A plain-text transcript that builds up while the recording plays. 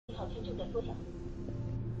Come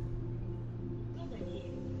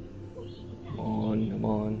on, come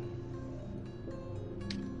on.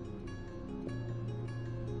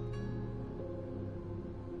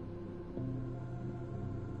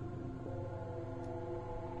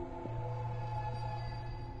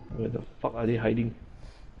 Where the fuck are they hiding?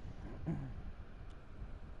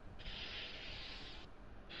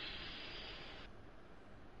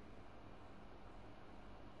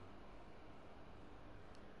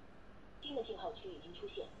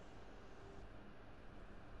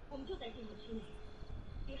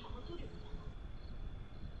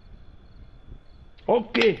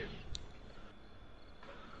 Okay.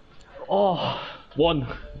 Oh, won.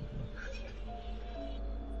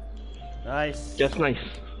 Nice. Just nice.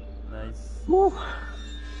 Nice. Woo.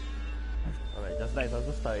 Alright, just nice. I'll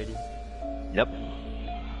just start already. Yep.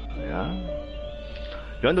 Yeah.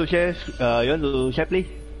 You want to share? You want to share play?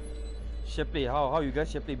 Share play. How you guys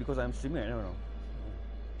share play? Because I'm streaming right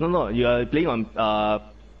now. No. You are playing on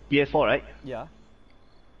PS4, right? Yeah.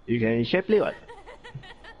 You can share play, what?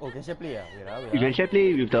 Oh, can share play? Wait, You can share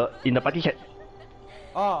play with in the party chat.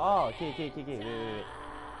 Okay.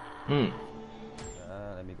 Wait.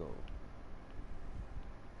 Let me go.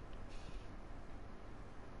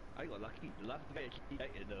 I got lucky. The last guy actually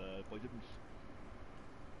died at the poison boost.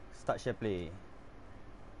 Start share play.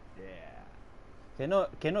 Yeah.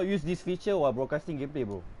 Cannot use this feature while broadcasting gameplay,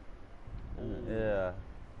 bro. Yeah.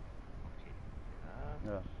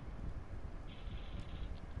 Okay.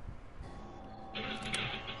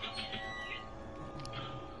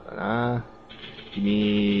 Yeah. Give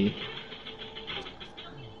me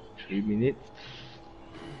 3 minutes.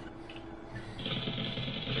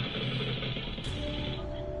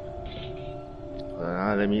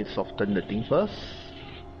 Let me soften the thing first.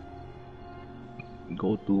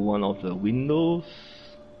 Go to one of the windows.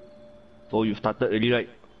 So you started already, right?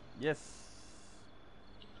 Yes.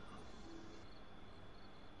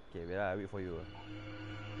 Okay, wait for you.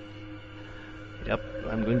 Yep,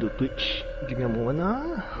 I'm going to Twitch. Give me a moment.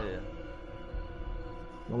 Yeah.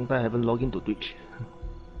 Long time I haven't logged into Twitch.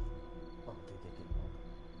 Okay.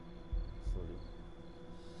 Sorry.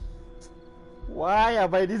 Why I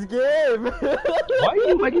buy this game? Why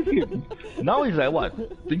you buy this game? Now it's like what?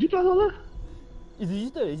 $20+? It's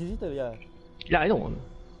digital, yeah. Yeah, I know.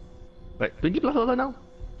 Like $20+ now?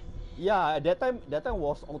 Yeah, that time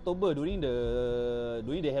was October during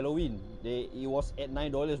the Halloween. It was at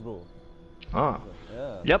 $9, bro. Yeah.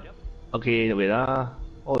 Yep. Okay, wait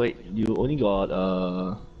Oh wait, you only got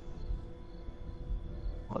hold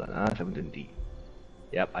on 720.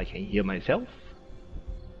 Yep, I can hear myself.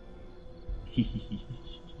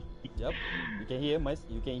 Yep. You can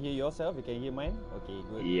hear yourself, you can hear mine. Okay,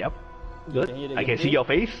 good. Yep. Good. I can see gameplay? your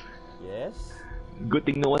face. Yes. Good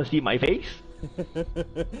thing no one see my face.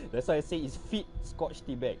 That's why I say it's fit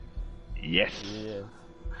scorchedteabag. Yes. Yes.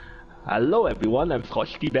 Hello everyone, I'm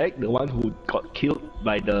scorchedteabag, the one who got killed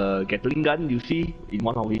by the Gatling gun you see in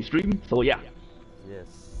one of his streams. So yeah. Yes.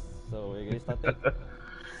 So we're getting started.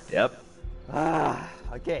 Yep.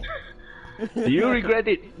 Okay. Do you regret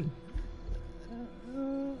it?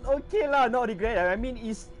 Okay lah, not regret. I mean,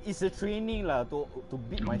 it's a training lah to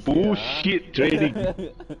beat my bullshit training. Okay,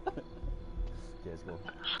 let's go.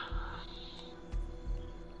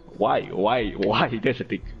 Why? That's the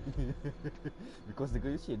thing. Because the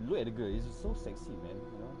girl, look at the girl. It's so sexy, man.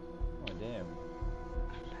 You know? Oh damn.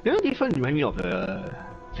 You know, this one reminds me of the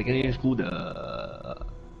secondary school, the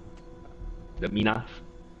Minas.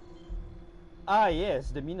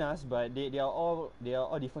 Yes, the Minas, but they are all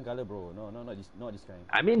different color, bro. No, not this kind.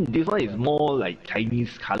 I mean, this one is more like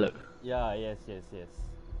Chinese color. Yeah, yes.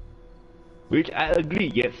 Which I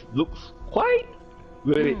agree, yes, looks quite.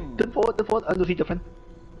 Wait, turn forward, I want to see the front.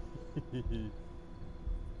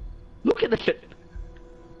 Look at the shirt.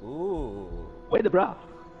 Ooh. Where the bra?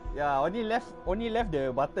 Yeah, only left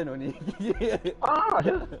the button only. Yeah.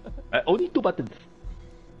 Only 2 buttons.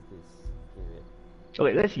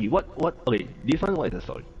 Okay, let's see. What? Okay, this one, what is the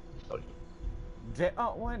story?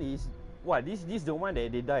 Dreadout one is what? This the one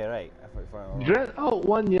that they die, right? Dreadout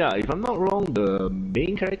one, yeah. If I'm not wrong, the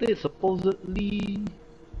main character is supposedly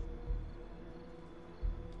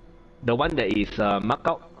the one that is marked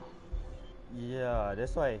out. Yeah,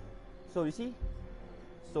 that's why. So you see,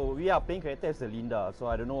 so we are playing character as Linda. So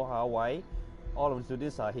I don't know why all of the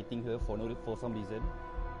students are hating her for some reason.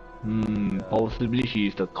 Possibly she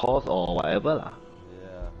is the cause or whatever lah.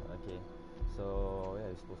 Yeah. Okay. So where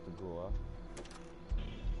are you supposed to go?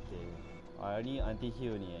 Okay. I only until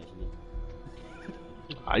here only actually.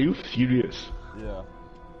 Are you serious? Yeah.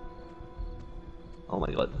 Oh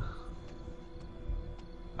my god.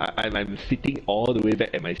 I'm sitting all the way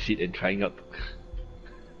back at my seat and trying out.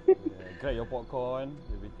 Yeah, grab your popcorn,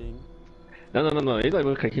 everything. No, it's not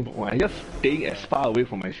even cracking popcorn. I'm just staying as far away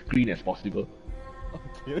from my screen as possible.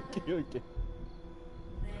 Okay.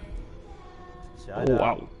 Shut Oh up.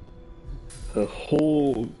 wow. The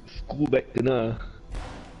whole school back dinner.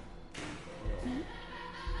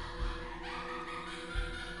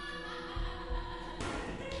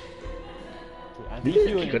 Okay, Did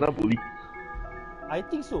you kena bully? I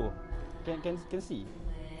think so. Can see.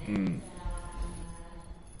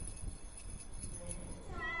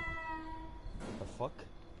 The fuck?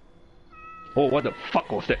 Oh, what the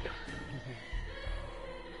fuck was that?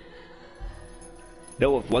 That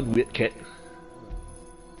was one weird cat.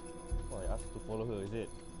 Oh, I asked to follow her, is it?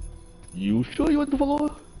 You sure you want to follow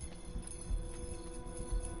her?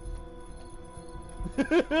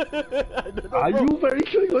 I don't know, Are bro. you very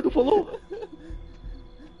sure you want to follow?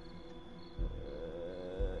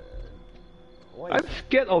 Why I'm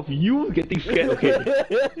scared of you getting scared, okay?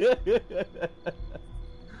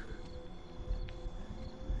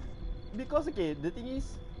 Because, okay, the thing is,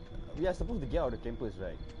 we are supposed to get out of the campus,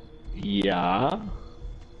 right? Yeah.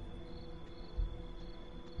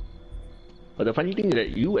 But the funny thing is that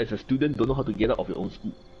you as a student don't know how to get out of your own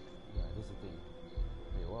school. Yeah, that's the thing.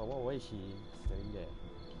 Wait, why is she staring there?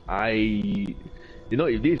 You know,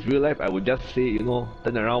 if this is real life, I would just say, you know,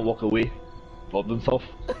 turn around, walk away, problem solved.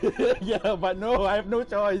 Yeah, but no, I have no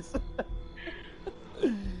choice.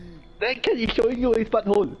 That cat is showing you his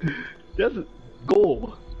butthole. Just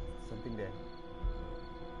go. Something there.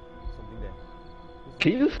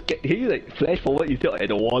 Can you like flash forward instead of at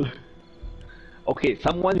the wall? Okay,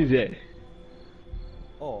 someone is there.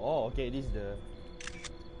 Oh, okay, this is the...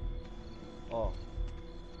 Oh.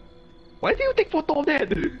 Why did you take photo of that?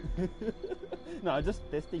 No, I'm just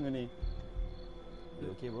testing only. You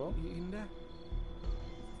okay, bro? Indah,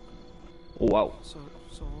 Oh wow.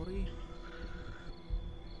 sorry.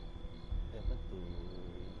 Apa tu?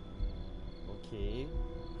 Okay.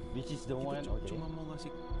 Which is the one? Itu Okay. cuma mau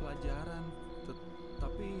ngasih pelajaran,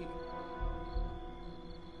 tapi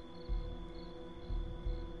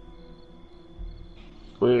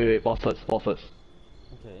Wait, pause first.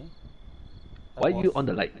 Okay. Why are you on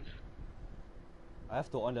the light? I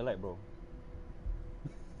have to on the light, bro.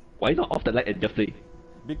 Why not off the light and just play?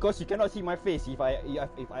 Because you cannot see my face if I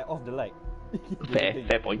off the light. That's the thing.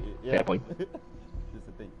 Fair point. Yeah. Fair point. That's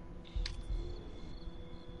the thing.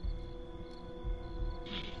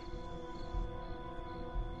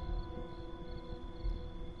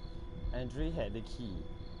 Andre had the key.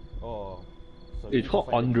 Oh. So we need It's to called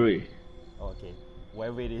find the key. Andre. Oh, okay.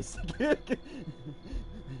 Whatever it is.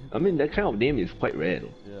 I mean, that kind of name is quite rare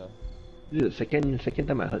though. Yeah. This is the second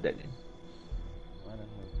time I heard that name. Okay.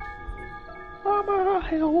 Mama,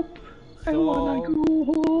 help! I So- wanna go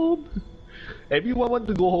home. Everyone want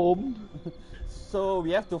to go home. So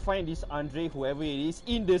we have to find this Andre, whoever it is,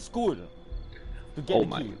 in the school to get Oh the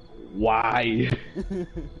my! key. Why?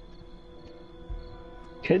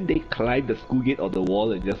 Can they climb the school gate or the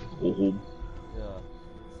wall and just go home? Yeah.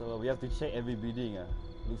 So we have to check every building.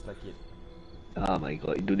 Looks like it. Oh my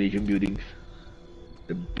god, Indonesian buildings.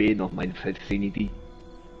 The bane of my sanity.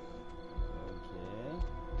 Okay.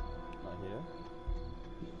 Not here.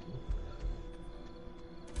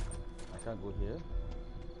 I can't go here.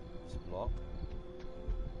 It's blocked.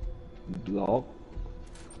 Block.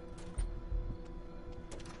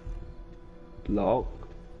 Block.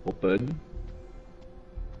 Open.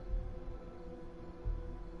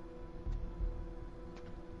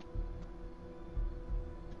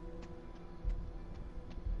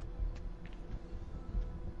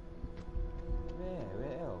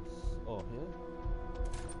 Where else? Oh, here.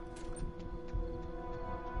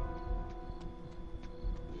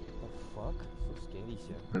 The fuck? So scary,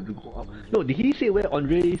 sir. Have to go up. No, did he say where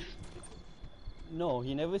Andre is? No,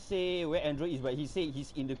 he never say where Android is, but he said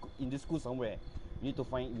he's in the school somewhere. We need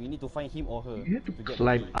to find him or her. You have to get the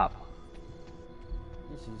climb key. up.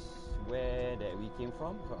 This is where that we came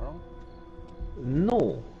from, if I'm not wrong.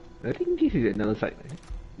 No, I think this is another side.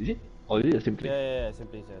 Is it? Or is it the same place? Yeah, same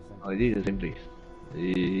place, yeah, same Or is it the same place?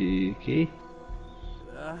 Okay.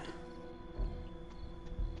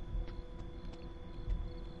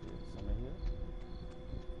 somewhere here.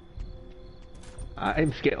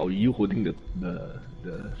 I'm scared of you holding the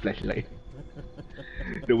flashlight.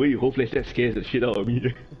 The way you hold flashlight scares the shit out of me.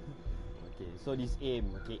 Okay, so this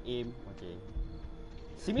aim, okay, okay.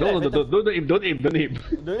 No, Similar. don't aim, don't aim.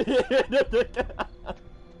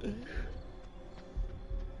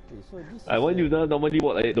 Okay, so this I want you to normally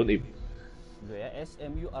walk like that, don't aim. Wait,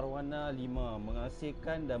 SMU Arwana 5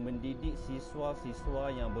 menghasilkan dan mendidik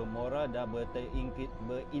siswa-siswa yang bermoral dan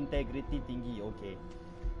berintegriti tinggi. Okay.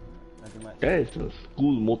 Nothing much. That is a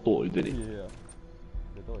school motto, isn't it? Yeah.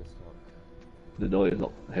 The door is locked. The door is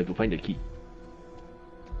locked. I have to find the key.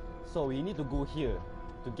 So we need to go here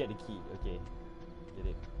to get the key. Okay.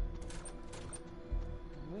 Get it.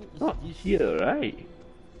 Where is Not this? here, right?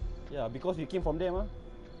 Yeah, because we came from there, mah.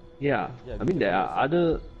 Yeah. Yeah, I mean, there are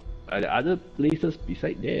other places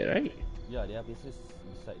beside there, right? Yeah, there are places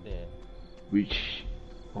beside there. Which...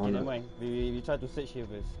 Okay, never mind. We try to search here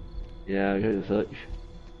first. Yeah, we have to search.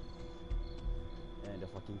 And the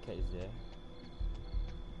fucking cat is there.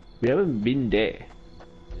 We haven't been there.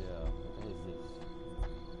 Yeah, what is this?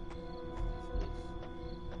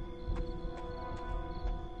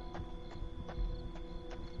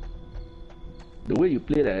 The way you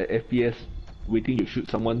play the FPS, waiting to shoot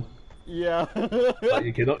someone, Yeah. but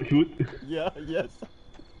you cannot shoot. Yeah, yes.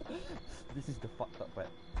 This is the fucked up part.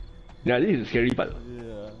 Yeah, this is the scary part.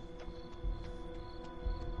 Yeah.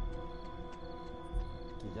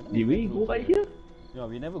 Okay, Did we go by here? No,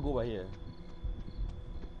 we never go by here.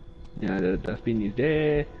 Yeah, the dustbin is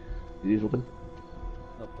there. Is this open?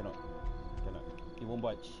 No, cannot. Cannot. It won't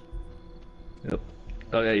budge. Yep.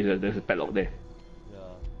 Oh yeah, there's a padlock there.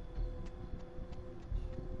 Yeah.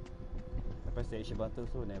 I press the action button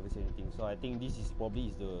so never say anything. So I think this is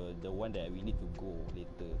probably the one that we need to go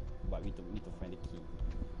later. But we need to find the key.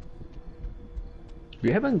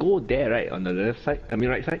 We haven't go there, right? On the left side? I mean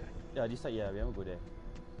right side? Yeah, this side, yeah, we haven't go there.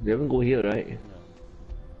 We haven't go here, right? Yeah.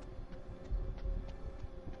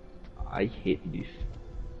 I hate this.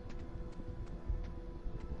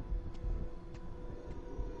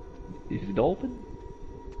 Is the door open?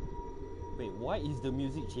 Wait, why is the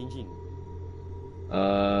music changing?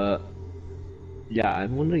 Yeah,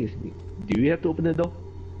 I'm wondering, do we have to open the door?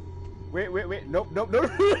 Wait, nope, no, wait.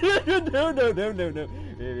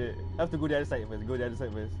 Have to go the other side first, Go the other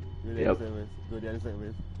side first.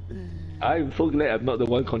 I'm so glad I'm not the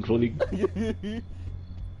one controlling. Check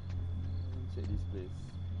this place.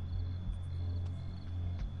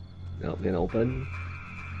 No, can open.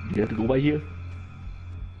 You have to go by here.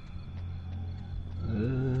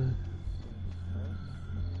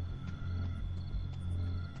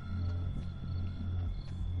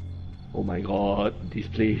 Oh my god, this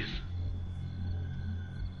place.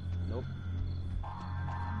 Nope.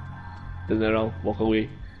 Turn around, walk away.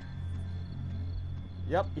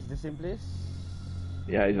 Yup, it's the same place.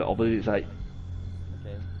 Yeah, it's the opposite side.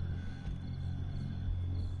 Okay.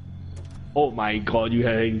 Oh my god, you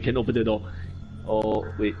can open the door. Oh,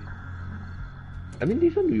 wait. I mean,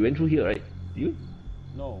 this one we went through here, right? You?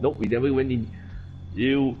 No. Nope, we never went in.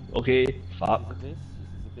 You, okay, fuck. This is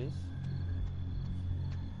the place.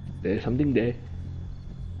 There's something there.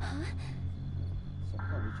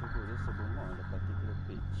 Somehow we should go there sebelum on the particular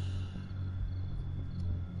page.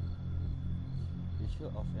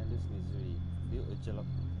 Ritual of endless misery. Build a jar of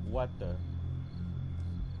water.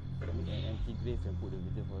 Make an empty grave and put the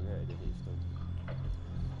video for her at the headstone.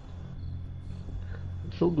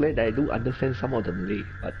 I'm so glad that I do understand some of the Malay,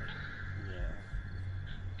 but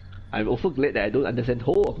Yeah. I'm also glad that I don't understand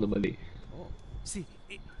whole of the Malay. Oh.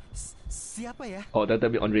 Siapa ya? Oh, that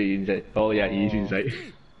time Andre is inside. Oh yeah, he is inside.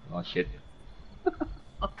 Oh shit.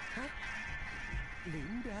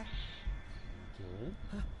 Linda,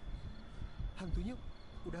 Okay. hantunya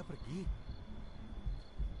udah pergi.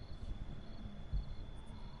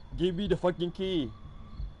 Give me the fucking key.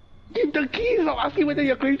 Give the key! Stop asking whether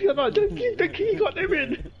you're crazy or not. Just give the key,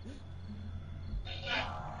 goddammit!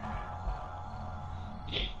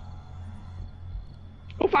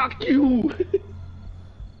 Oh fuck you!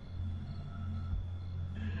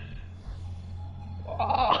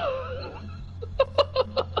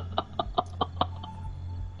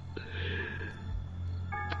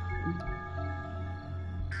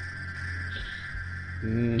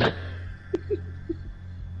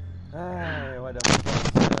 Ay, what the fuck?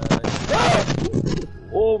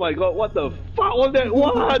 Oh my god, what the fuck was that?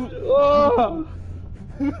 What? Oh,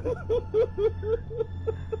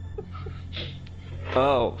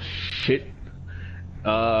 oh shit.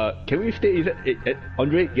 Can we stay inside?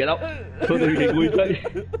 Andre, get out so that we can go inside.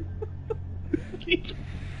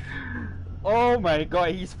 Oh my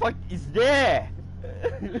god, he's there!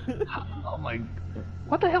 Oh my.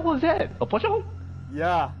 What the hell was that? A pocong?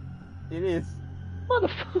 Yeah, it is. What the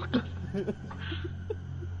fuck?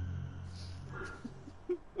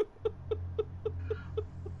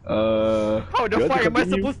 How the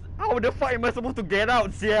fuck am I supposed to get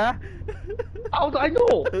out, sia? How do I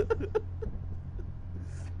know?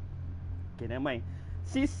 Okay, never mind.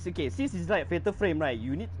 Since it's like Fatal Frame, right?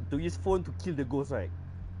 You need to use phone to kill the ghost, right?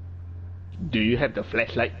 Do you have the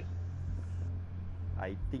flashlight?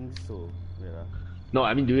 I think so. Wait, No,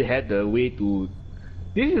 I mean, do you have the way to...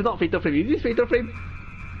 This is not Fatal Frame. Is this Fatal Frame?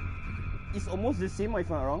 It's almost the same, if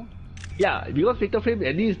I'm not wrong. Yeah, because Fatal Frame,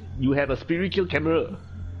 at least you have a spiritual camera.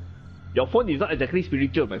 Your phone is not exactly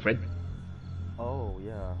spiritual, my friend. Oh,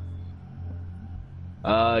 yeah.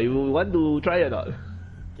 You want to try or not?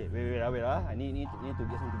 Okay, wait, I need to get some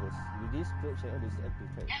tools. With this plate, check out this app to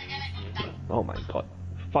track. Oh my god.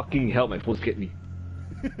 Fucking hell, my phone scared me.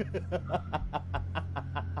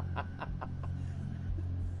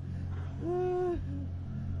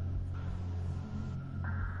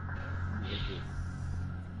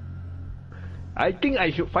 I think I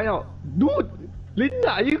should find out. Dude!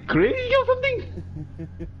 Linda, are you crazy or something?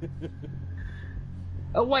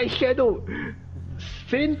 A white shadow!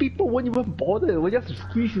 Sane people won't even bother, we'll just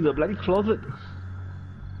squeeze in the bloody closet.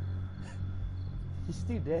 He's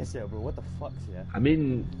still there, yeah, bro. What the fuck, yeah? I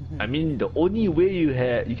mean, the only way you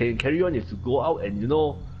can carry on is to go out and, you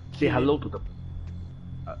know, say hello to the...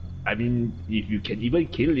 I mean, if you can even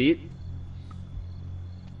kill it.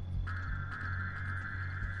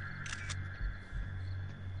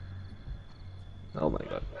 Oh my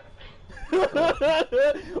god.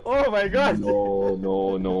 Oh my god!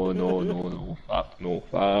 No. Fuck no.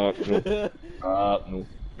 Fuck no.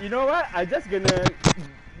 You know what? I'm just gonna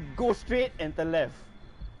go straight and turn left.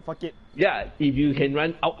 Fuck it. Yeah, if you can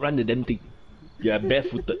outrun the damn thing. You are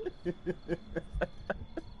barefooted.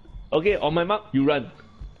 Okay, on my mark, you run.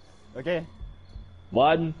 Okay.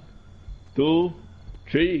 1, 2,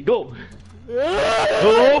 3, go!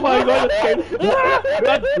 Oh my god, okay.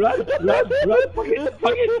 Run!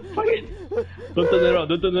 Fuck it! Don't turn around,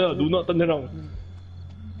 do not turn around.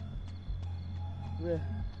 Where?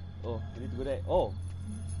 Oh, I need to go there. Oh!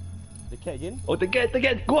 The cat again? Oh, the cat!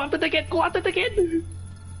 Go after the cat!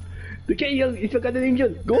 The cat is your guardian angel,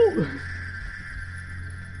 go!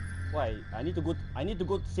 Why? I need to go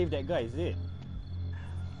to save that guy, is it?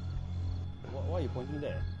 Why are you pointing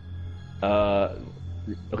there?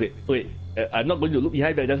 Okay, wait. I'm not going to look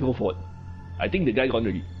behind, but just go forward. I think the guy gone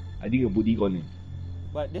already. I think the booty gone already.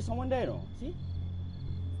 But there's someone there, no? See?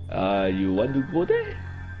 You want to go there?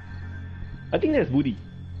 I think there's booty.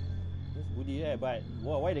 There's booty there, but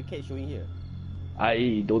why the cat showing here?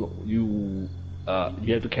 I don't know. You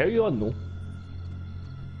have to carry on, no?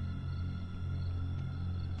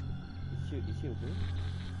 Is she okay?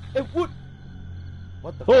 Hey, what?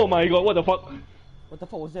 What the Oh my god, what the fuck? What the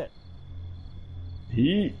fuck was that?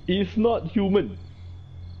 He is not human.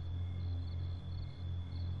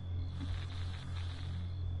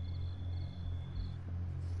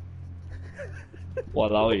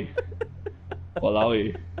 Walao eh. Walao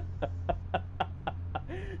eh.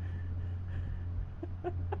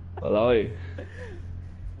 Walao eh.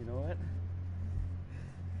 You know what?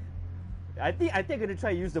 I think I'm gonna try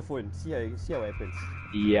use the phone. See how it happens.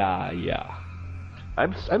 Yeah.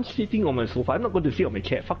 I'm sitting on my sofa. I'm not going to sit on my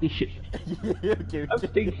chair. Fuck this shit. okay. I'm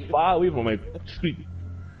staying far away from my screen.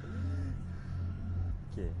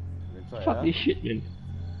 Okay, let's try. Fuck this shit, man.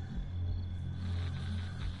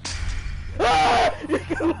 What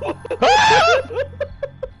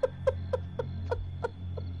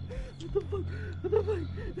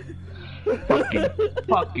the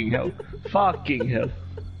fuck? Fucking hell.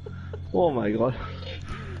 Oh my god.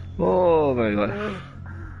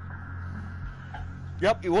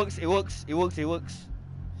 Yup, it works.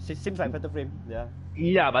 Seems like Fatal Frame, yeah.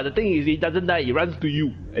 Yeah, but the thing is, he doesn't die. He runs to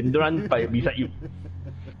you and runs beside you.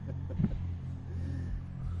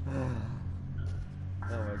 Oh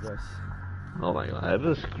my gosh. Oh my god, I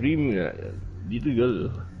haven't screamed, little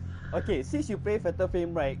girl. Okay, since you play Fatal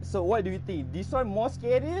Frame, right? So what do you think? This one more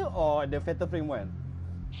scary or the Fatal Frame one?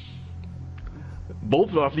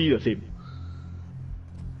 Both roughly the same.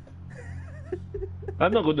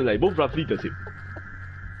 I'm not going to lie, both roughly the same.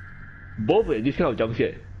 Both at this kind of jump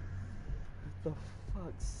scare. What the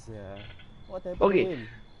fuck, yeah? What happened? Okay,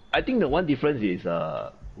 I think the one difference is,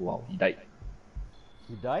 wow, he died.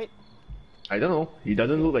 He died? I don't know, he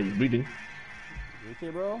doesn't look like he's breathing. You okay,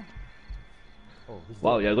 bro? Oh,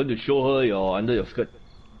 Wow, you're going to show her under your skirt.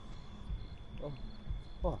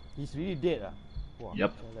 Oh, he's really dead, ah. Wow,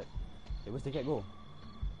 Yep. Hey, where's the cat go?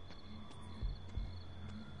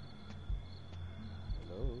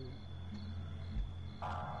 Hello?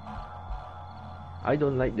 I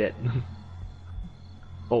don't like that.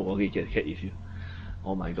 Oh, okay, cat is here.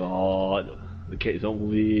 Oh my god, the cat is not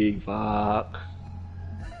moving. Fuck.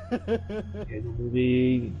 Cat not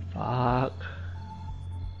moving. Fuck.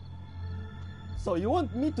 So you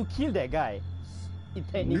want me to kill that guy?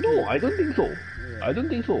 Technically. No, I don't think so. Yeah. I don't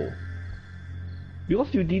think so.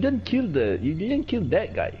 Because you didn't kill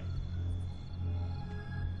that guy.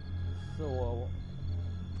 So,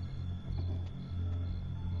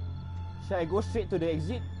 should I go straight to the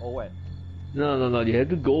exit or what? No. You have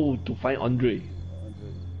to go to find Andre.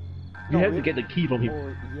 You have to get the key from him.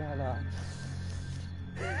 Oh, yeah lah.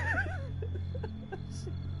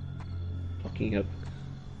 Fucking hell.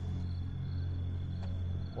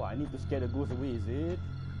 Wow, I need to scare the ghost away, is it?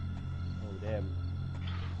 Oh damn.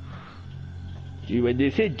 See, when they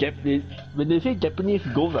say Japanese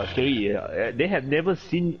ghosts are scary, they have never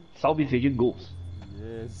seen Southeast Asian ghosts.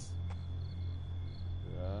 Yes.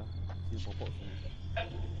 Yeah. See, pop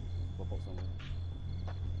out somewhere.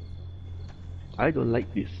 I don't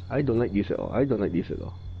like this. I don't like this at all.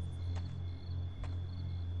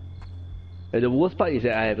 And the worst part is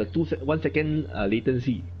that I have a 1 second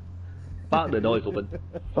latency. Fuck, the door is open.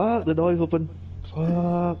 Fuck.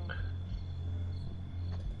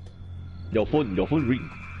 Your phone ring.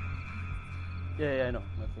 Yeah, I know.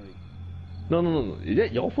 My phone ring. No. Is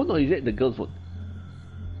that your phone or is that the girl's phone?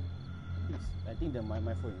 I think that my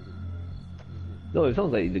phone is it. No, it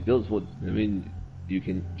sounds like the girl's phone. I mean, you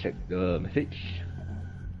can check the message.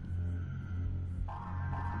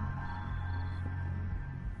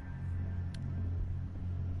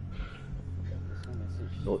 There's no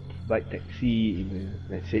message. Note, bike taxi, email,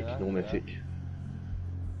 message, Yeah, no yeah. message.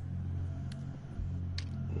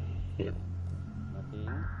 Nothing.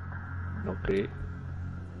 Okay.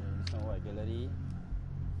 This one what? Gallery.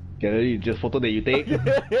 Gallery, just photo that you take.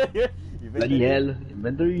 Bloody hell.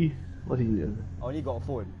 Inventory. What's in there? I only got a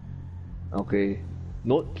phone. Okay.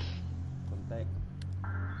 Notes. Contact.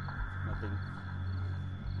 Nothing.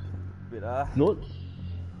 Wait ah. Notes.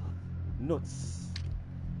 Notes.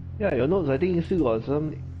 Yeah, your notes, I think you still got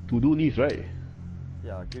some to-do list, right?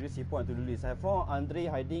 Yeah, curious point to do this. I found Andre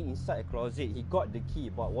hiding inside a closet. He got the key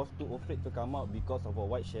but was too afraid to come out because of a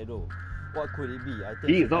white shadow. What could it be? I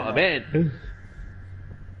think He is not a man.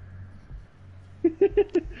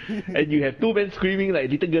 And you have two men screaming like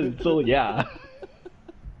little girls, so yeah.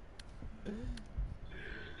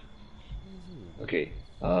 Okay.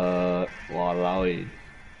 Walao eh.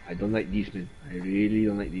 I don't like this, man. I really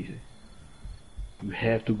don't like this. You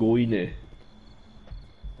have to go in there.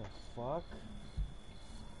 The fuck?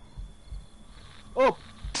 Oh!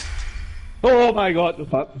 Oh my god,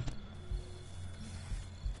 fuck.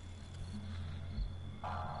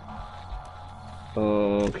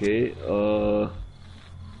 Okay,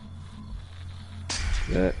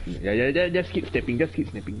 yeah, just keep stepping, just keep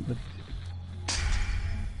snapping.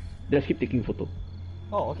 Just keep taking photo.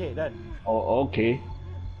 Oh, okay, done. Oh, okay.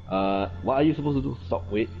 What are you supposed to do?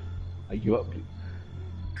 Stop, wait. I give up.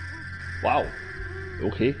 Wow.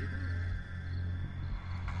 Okay.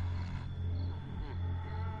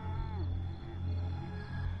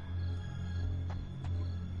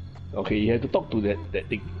 Okay, you have to talk to that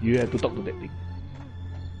thing. You have to talk to that thing.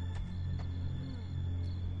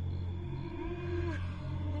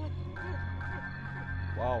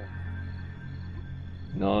 Wow.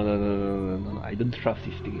 No. I don't trust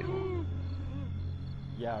this thing at all.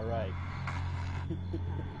 Yeah, right.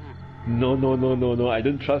 No. I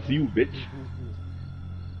don't trust you, bitch.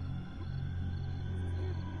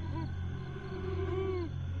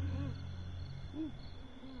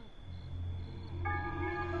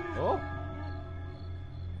 Oh!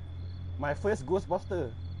 My first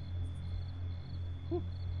Ghostbuster.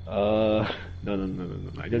 No.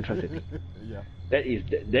 I don't trust it. Yeah. That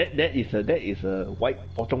is a white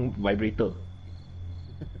pocong vibrator.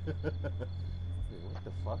 Wait, what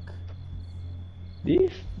the fuck?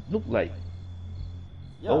 This look like.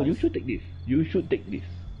 Yeah, Oh, you it's- should take this. You should take this.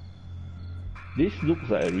 This looks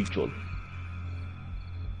like a ritual.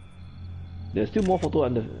 There's still more photo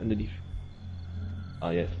underneath. Ah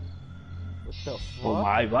yes. What the fuck? Oh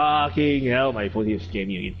my fucking hell! My phone is scaring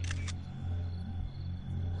me again.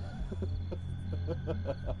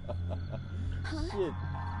 Shit.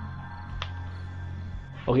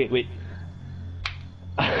 Okay, wait.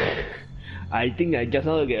 I think I just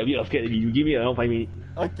now get a bit scared. You give me around 5 minutes.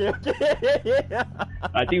 Okay.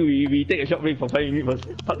 I think we take a short break for 5 minutes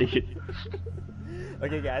first. Fuck this shit.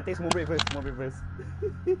 Okay, I take small break first.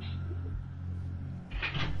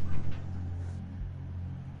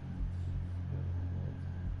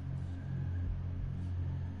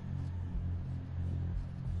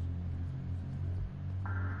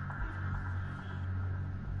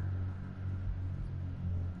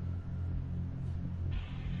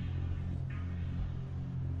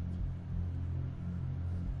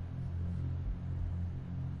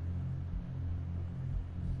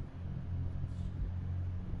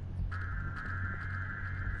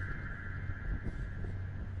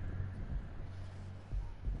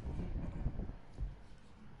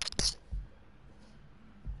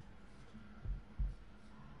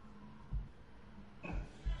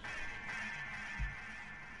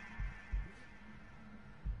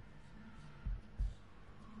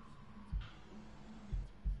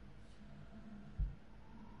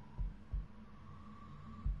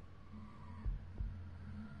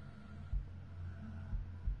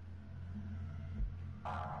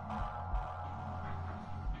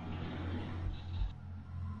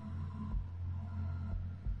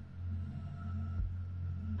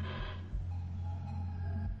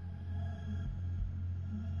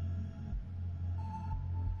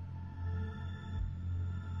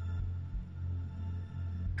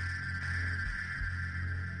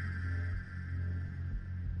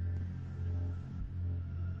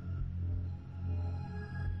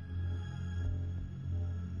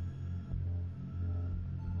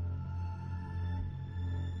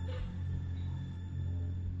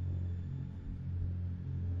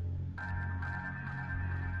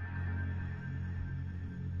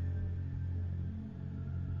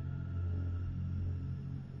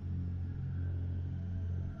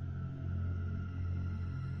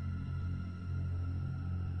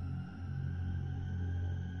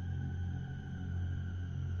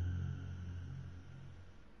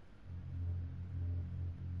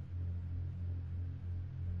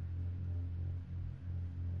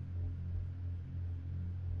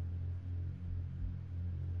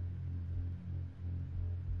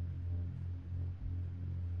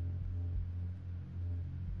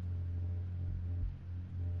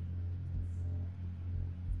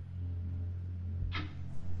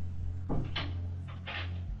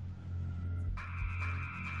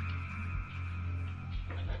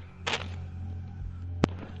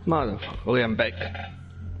 Motherfucker. Okay, I'm back.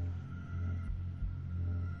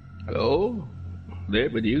 Hello? There,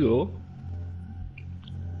 where do you go?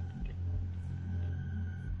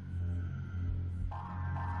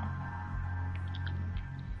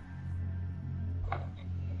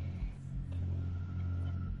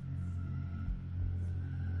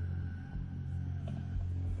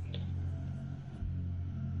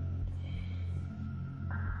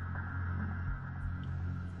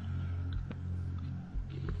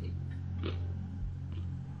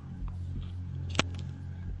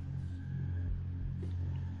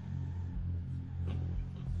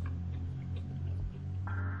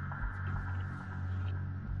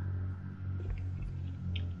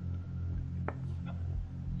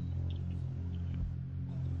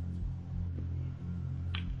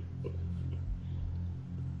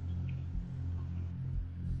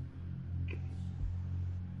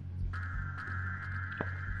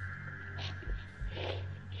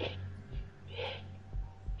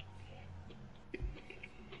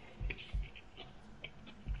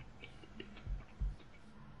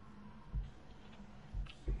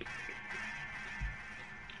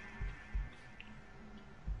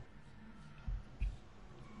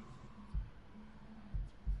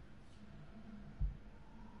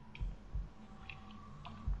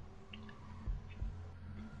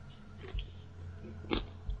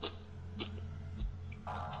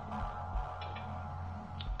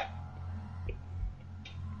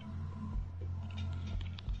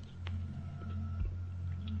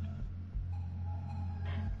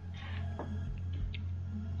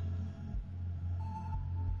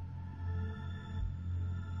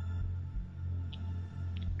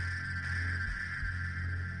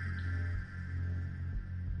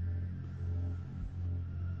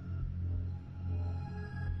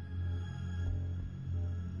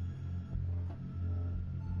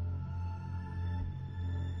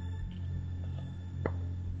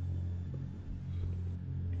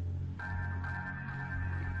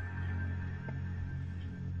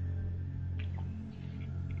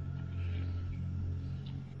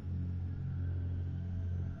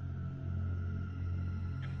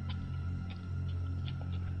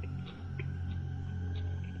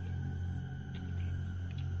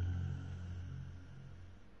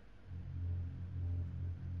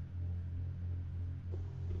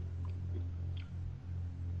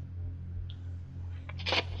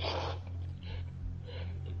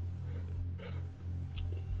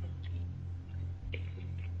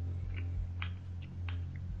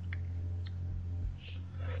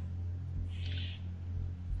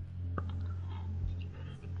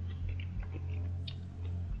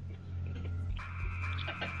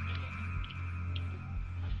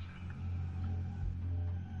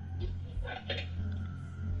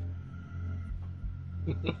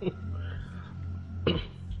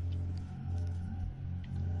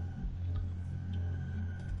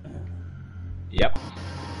 Yep.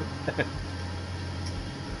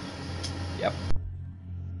 Yep.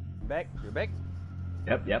 Back? You're back?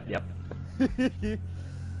 Yep.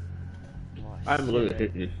 Wah, I'm shit, gonna man.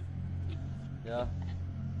 hit this. Yeah.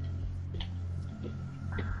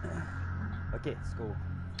 Okay, let's go.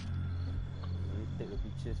 We take the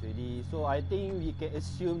pictures ready. So I think we can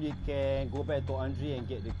assume we can go back to Andre and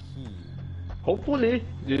get the key. Hopefully,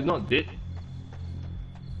 you're not dead.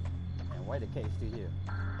 And why the cat is still here?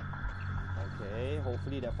 Okay,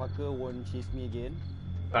 hopefully that fucker won't chase me again.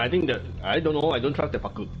 I think that, I don't know, I don't trust that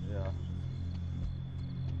fucker. Yeah. I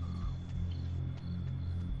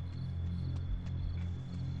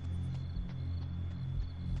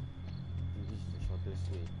think this is the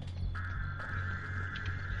shortest way.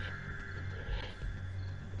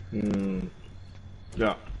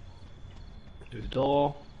 Yeah. There's a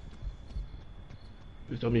door.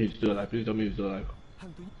 Please tell me he's still alive, please tell me he's still alive.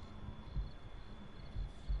 Hantunya.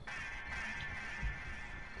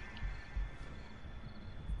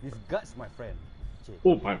 With guts, my friend. Cik.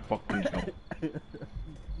 Oh my fucking hell.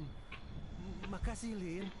 Makasih,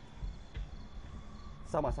 Lin.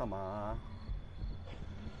 Sama-sama.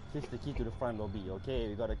 Here's the key to the front lobby. Okay,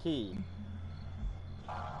 we got a key.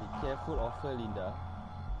 Be careful of her, Linda.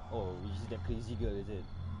 Oh, is that crazy girl, is it?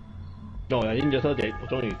 No, I think just now that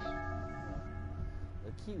pocong is.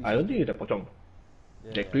 A key I don't think it's a pocong.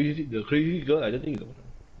 Yeah, The crazy girl, I don't think it's a pocong.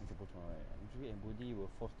 It's a pocong, right? Andre and Budi were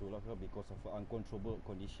forced to lock her because of her uncontrollable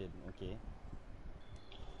condition. Okay.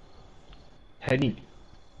 Henny.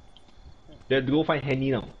 Let's go find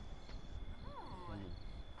Henny now.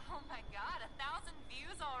 Oh my god, 1,000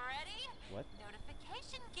 views already? What?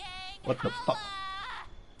 Notification gang! What the fuck? Ah!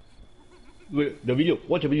 Wait, the video.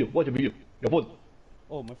 Watch the video. Your phone.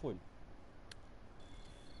 Oh, my phone.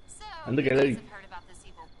 So, Under you gallery. guys have heard about this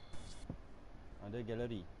evil Under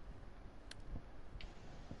gallery.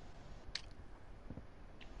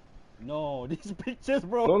 No, these pictures,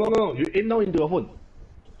 bro. No. You aim now into your phone.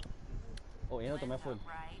 Oh, aim to my phone.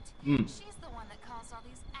 Right? Mm. She's the one that caused all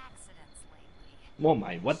these accidents lately. Oh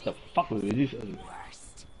my, what the fuck is this?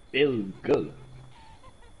 Worst. Ill girl.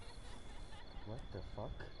 What the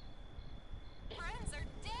fuck? Friends are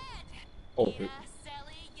dead. Oh, Nina,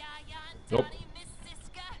 Sally, Yaya, and Nope. Donnie, Miss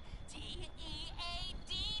Siska, Dead.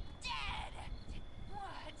 Dead.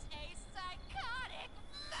 What a psychotic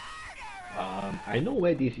murderer! I know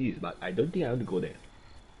where this is, but I don't think I want to go there.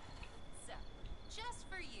 So, just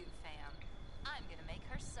for you, fam, I'm gonna make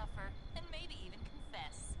her suffer and maybe even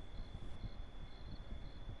confess.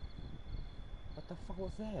 What the fuck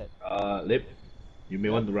was that? Lip, you may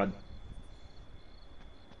want to run.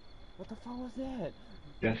 What the fuck was that?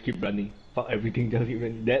 Just keep running. Fuck everything, just keep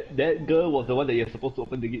running. That girl was the one that you're supposed to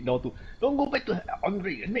open the gate door to. Don't go back to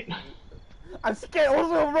Andre and Nick. I'm scared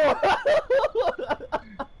also, bro.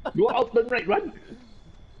 Go out, turn right, run.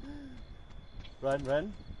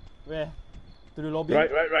 Run. Where? To the lobby?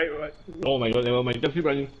 Right. Oh my god, never mind. Just keep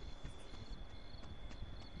running.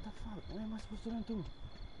 What the fuck? Where am I supposed to run to?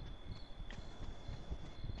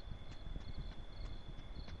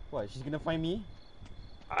 What? She's gonna find me?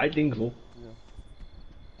 I think so.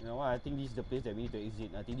 You know what? I think this is the place that we need to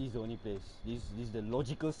exit. I think this is the only place. This is the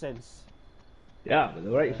logical sense. Yeah, but the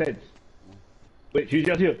right sense. Wait, she's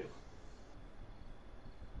just here.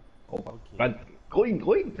 Oh, Okay. run. Go in.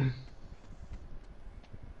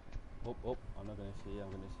 Oh, I'm not gonna see.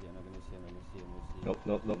 Nope,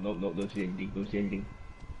 don't see anything.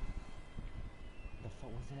 What the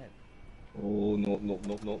fuck was that? Oh, nope.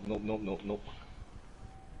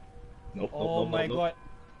 Oh my god.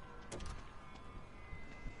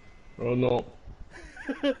 Oh no.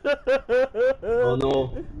 Oh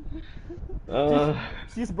no.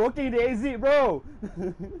 She's blocking the exit, bro.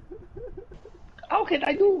 How can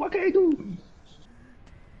I do? What can I do?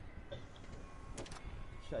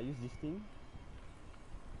 Should I use this thing?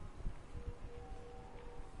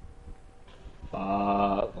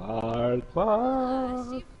 Fuck.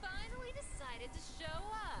 She finally decided to show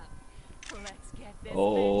up. Let's get this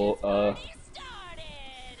Oh, vengeance party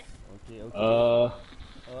started. Okay. Run.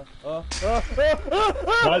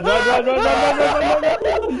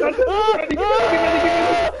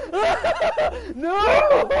 No!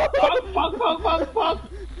 Fuck.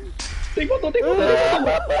 Take photo.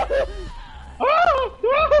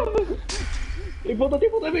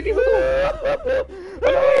 Take photo, everything photo.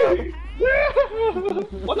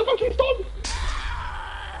 What the fuck is Tom?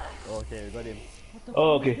 Okay, we got him. What the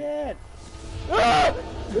Oh, fuck okay. was that?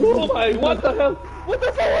 Oh my, what the hell? What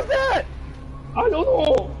the fuck was that? I don't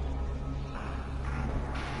know.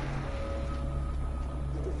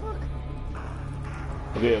 What the fuck?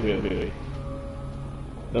 Okay.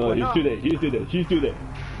 No, she's still there.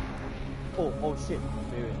 Oh shit.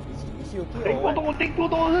 Wait. Is she okay Take or what? photo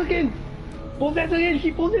again.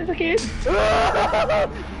 She possess again.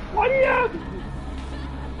 What yeah?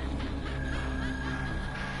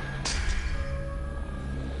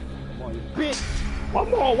 Come on, you bitch! One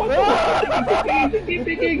more.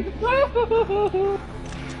 Taking.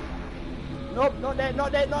 Nope, not that.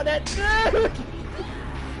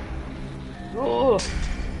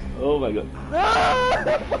 Oh my god.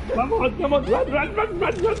 Come on, run.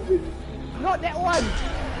 Not that one!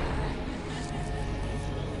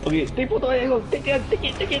 Okay, take photo, take it.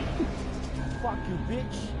 Fuck you,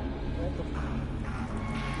 bitch!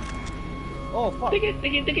 Oh, fuck. Take it.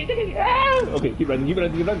 Ah! Okay, keep running,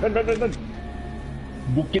 run.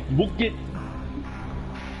 Book it.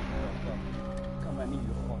 Come at me, you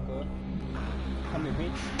fucker. Come here,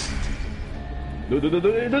 bitch. Do.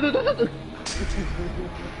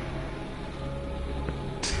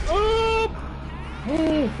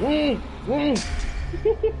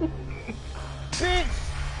 Bitch!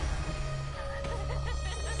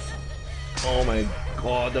 Oh my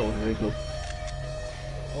god, that was very close.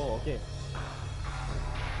 Oh, okay.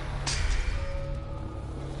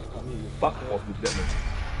 Come here, you Fuck fucker. off with that man.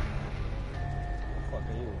 Fuck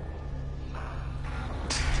are you?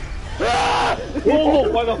 Oh,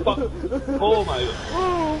 what the fuck? Oh my god.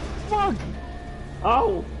 Oh, fuck!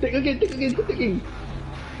 Ow! Take again, keep taking. Don't take.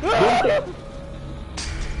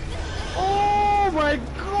 Oh my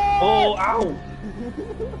god! Oh, ow!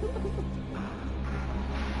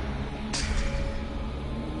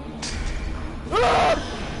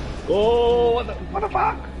 Oh, what the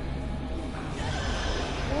fuck?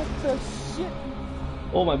 What the shit?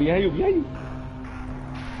 Oh my, behind you.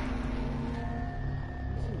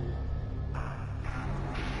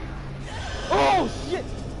 Oh shit!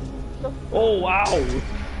 Oh wow!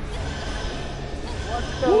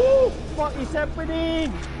 the Woo! fuck is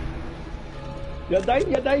happening? You're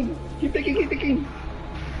dying. Keep taking.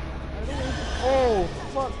 Oh,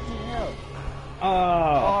 fucking hell.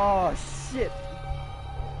 Ah. Oh, shit.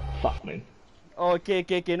 Fuck, man. Okay.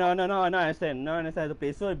 No, I understand. The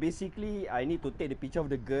play. So basically, I need to take the picture of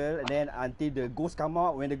the girl, and then until the ghost come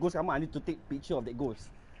out. When the ghost come out, I need to take picture of that ghost.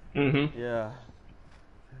 Mm-hmm. Yeah.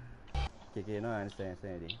 Okay. No, I understand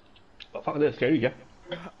already. But fuck, that's scary, yeah.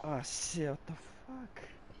 Ah, shit. What the fuck?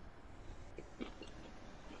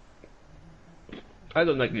 I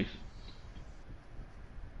don't like this.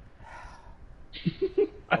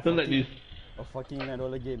 I don't like this. A fucking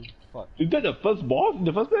 $9 game. Fuck. Is that the first boss in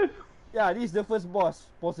the first place? Yeah, this is the first boss,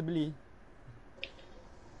 possibly.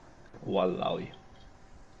 Walao.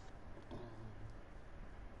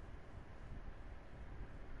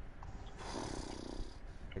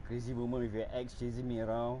 A crazy woman with your ex chasing me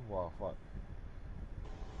around. Wow, fuck.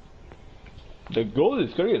 The ghost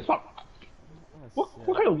is scary as fuck.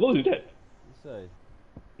 What kind of ghost is that?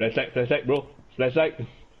 This Flashlight, bro. Flashlight.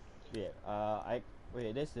 Wait,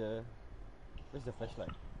 where's the flashlight?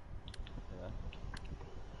 Yeah.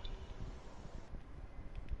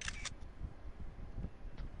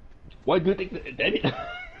 Why do you take the... Damn it!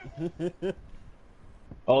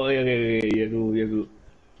 Oh, yeah, you have to...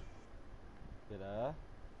 Wait,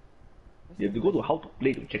 You have to go to how to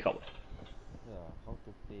play to check out. Yeah, how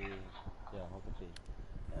to play. Yeah, how to play.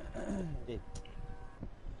 Hey.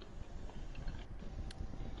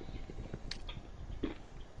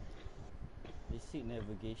 Basic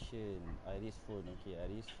navigation. Iris phone. Okay,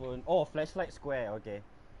 Iris phone. Oh, flashlight square. Okay.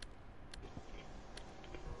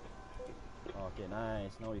 Okay,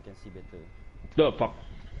 nice. Now you can see better. The fuck?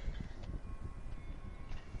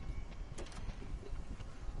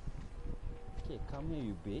 Okay, come here,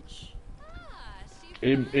 you bitch.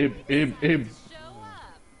 Aim. Show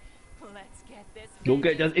up. Let's get this. Don't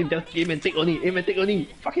get just aim and take only.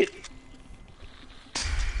 Fuck it.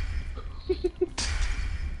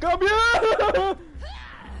 Come here!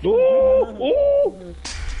 Oh!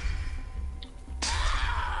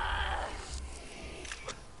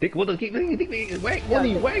 Take water, take me, whack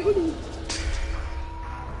only. Come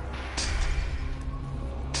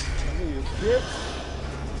here, you bitch.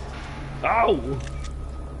 Ow!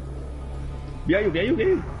 Behind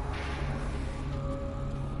you.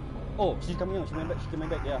 Oh, she's coming out. She's coming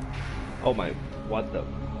back. Yeah. Oh my, what the?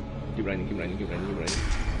 Keep running.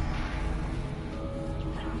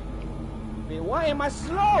 Wait, why am I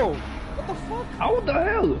slow? What the fuck? How the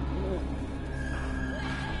hell?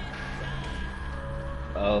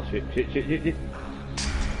 Oh shit.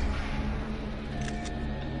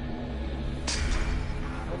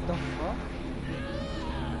 What the fuck?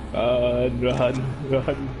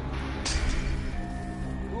 Run.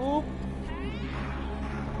 Oop.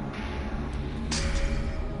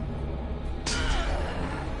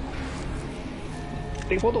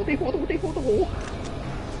 Take photo.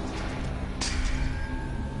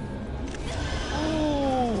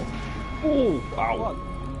 Oh, ow. Fuck.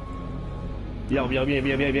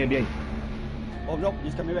 Behind. Oh no,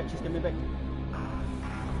 she's coming back.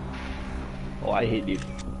 Oh, I hate this.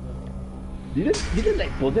 Didn't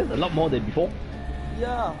like possess a lot more than before?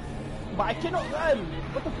 Yeah. But I cannot run.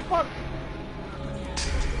 What the fuck?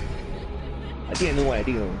 I think I know why.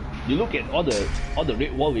 You look at all the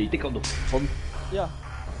red wall where you take out the phone. Yeah.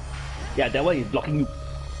 Yeah, that one is blocking you.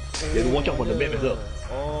 You have to watch out for the map as well.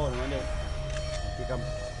 Oh, no wonder. Okay,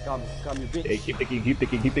 come, you bitch. Hey, keep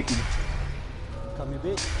taking. Come, you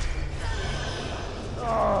bitch.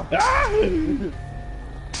 Ah.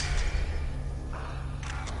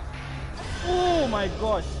 Oh my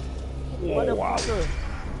gosh. Oh, wow. Motherfucker.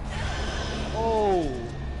 Oh.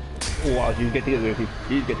 Oh wow, he's getting aggressive.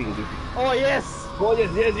 Oh yes. Oh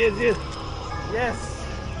yes.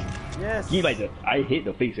 Yes. I hate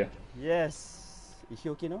the face, yeah. Yes. Is she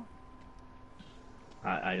okay now?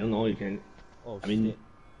 I don't know, you can... Oh, I mean...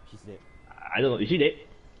 She's dead. I don't know, is she dead?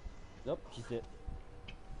 Nope, she's dead.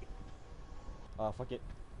 Fuck it.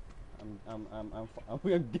 I'm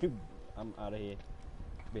out of here.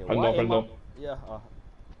 Wait, Front why am I... door. Yeah,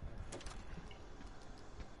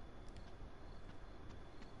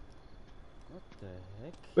 what the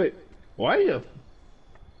heck? Wait,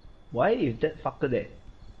 why is that fucker there?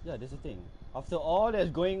 Yeah, that's the thing. After all that's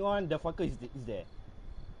going on, the fucker is there.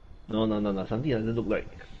 No, something doesn't look right.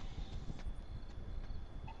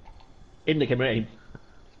 Aim the camera at him.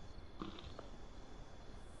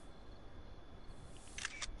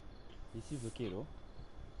 He seems okay though.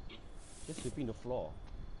 Just sweeping the floor.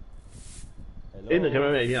 Hello? Aim the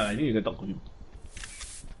camera at him, yeah, I think you can talk to him.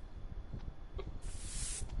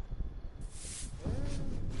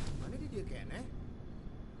 Mana dia Ken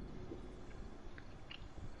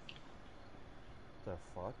the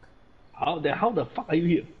fuck? How the fuck are you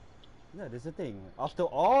here? Yeah, that's the thing. After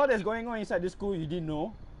all that's going on inside the school, you didn't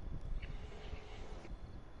know?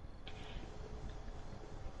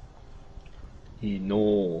 He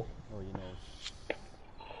know. Oh, he knows.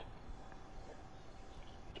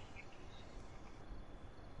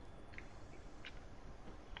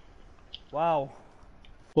 Wow.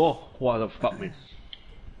 Oh, what the fuck, man.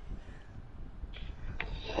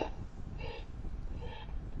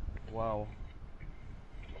 Wow.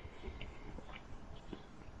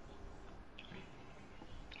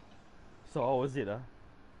 So how was it, Oh,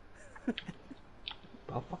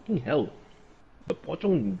 fucking hell. The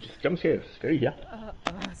pocong jump scare is scary, yeah.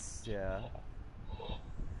 Yeah.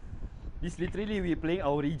 This literally we playing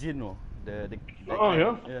our region, no? The Oh,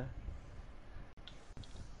 yeah? Yeah.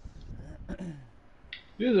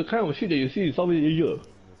 This is the kind of shit that you see in Southeast Asia. That's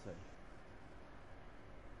right.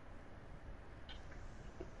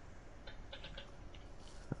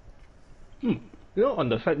 You know, on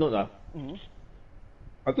the side note, Mm-hmm.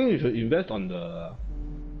 I think you should invest on the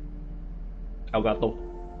Elgato.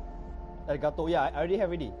 Elgato, yeah, I already have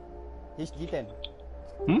already. HD10.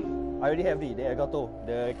 Hmm? I already have the Elgato,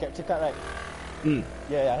 the capture card, right? Hmm.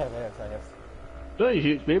 Yeah, I have. So you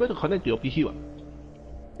should be able to connect to your PC, what?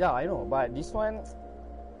 Yeah, I know, but this one,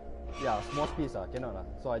 yeah, small space, cannot.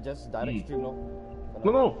 So I just direct stream, no?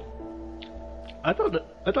 No. I thought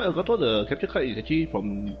Elgato, the capture card is actually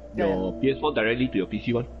from Yeah, your PS4 directly to your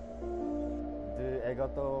PC one. The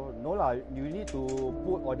Elgato, no lah, you need to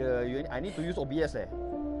put all the, I need to use OBS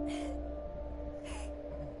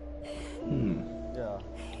Yeah.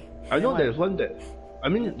 I know Then there's one that,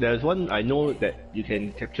 there's one I know that you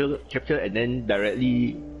can capture and then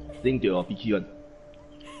directly link to your PC one.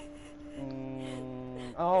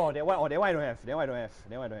 Oh, that one I don't have. That one I don't have.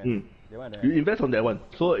 You invest on that one,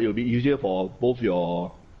 so it will be easier for both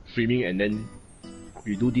your streaming and then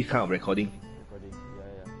you do this kind of recording. Recording,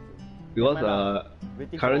 yeah. Because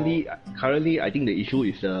Waiting currently I think the issue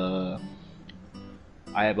is I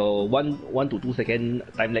have a 1 to 2 second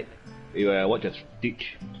time lag when I watch a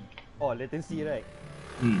stitch. Oh, latency, right?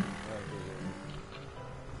 Hmm.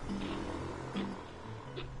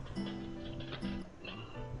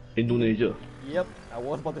 Indonesia. Yep, I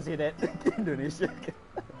was about to say that. Indonesia.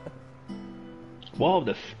 One of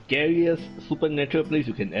the scariest supernatural place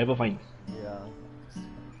you can ever find. Yeah.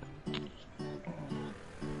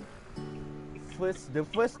 The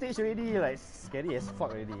first stage already like scary as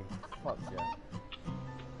fuck already. Fuck yeah.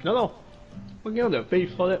 No. Looking at the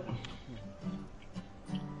face for that.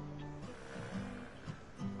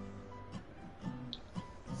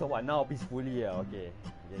 So what now? Peacefully, yeah. Okay,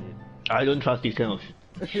 get it. I don't trust this kind of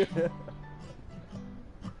shit.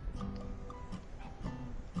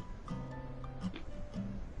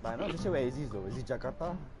 But I'm not sure where is this though. Is it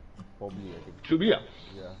Jakarta? Probably, I think. Should be, yeah.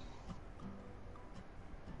 Yeah.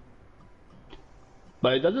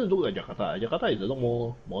 But it doesn't look like Jakarta. Jakarta is a lot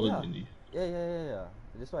more modern than this. Yeah.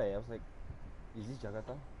 That's why I was like, is this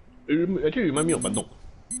Jakarta? It actually reminds me of Bandung.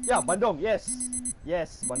 Yeah, Bandung. Yes,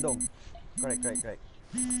 Bandung. Correct.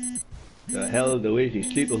 The hell, the way she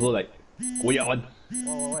sleep also like koyak one.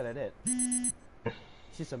 Why like that?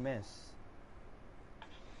 She's a mess.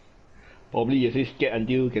 Probably you say scared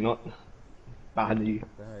until cannot tahan already.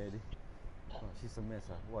 Oh, she's a mess.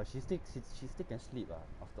 Wow, she still can sleep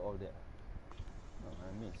after all that. Oh,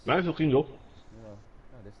 I miss. Nice looking though. Yeah,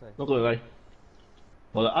 that's right. Not gonna lie.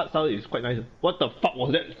 Well, the art style is quite nice. What the fuck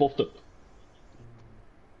was that poster?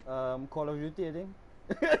 Call of Duty, I think.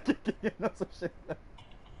 Not so sure.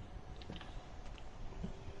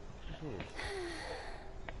 Okay.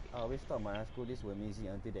 We thought my school days were amazing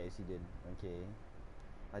until the accident. Okay.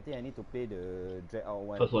 I think I need to play the Dreadout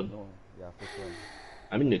one. First one. No, yeah, first one.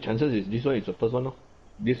 I mean the chances is this one is the first one, no?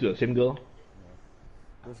 This is the same girl. Yeah.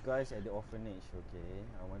 Those guys at the orphanage, okay.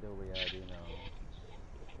 I wonder where are they now.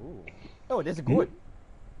 Ooh. Oh, that's good.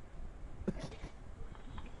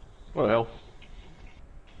 What the hell?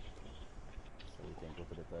 So you can go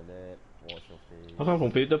to the toilet, wash your face. How come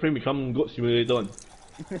from Fatal Frame become Goat Simulator one?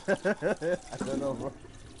 I don't know, bro.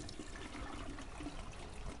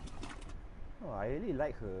 Oh, I really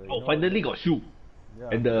like her. Oh, finally got shoe. Yeah.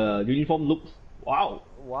 And the uniform looks, wow.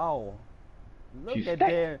 Wow. Look She's at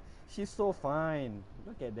stacked. that. She's so fine.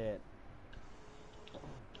 Look at that.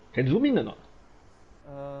 Can zoom in or not?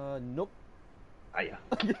 Nope. Aiya,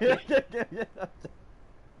 Nope.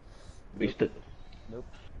 wasted. Nope.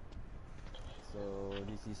 So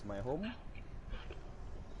this is my home.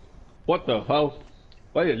 What the hell?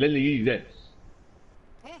 Why the landlady is there?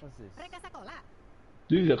 What's this? Mereka sekolah.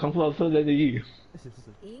 This is the Kung Fu Officer landlady.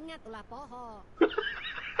 Ingat ulah poho.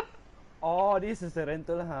 Oh, this is a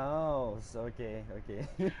rental house. Okay, okay.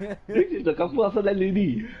 This is the Kung Fu Master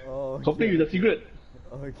landlady. Oh, Complete with a cigarette.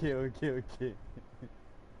 Okay, okay, okay.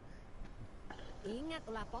 Ingat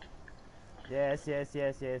ulah Pok. Yes, yes,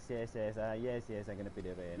 yes, yes, yes, yes. Yes, yes, I'm gonna pay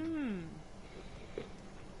the rent.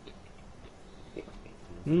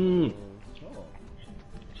 Hmm. Oh,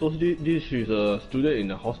 So this is a student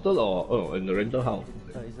in a hostel or in a rental house?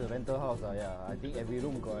 it's a rental house. Yeah, I think every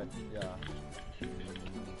room got. Yeah.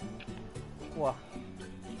 Wah,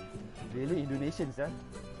 really Indonesians, huh?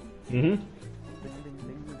 Mm-hmm.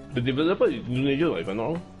 The developer is Indonesian, if I'm not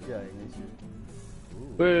wrong. Yeah, Indonesia.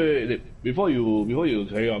 Wait. Before you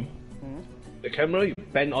carry on, Hmm? the camera you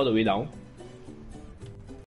pan all the way down.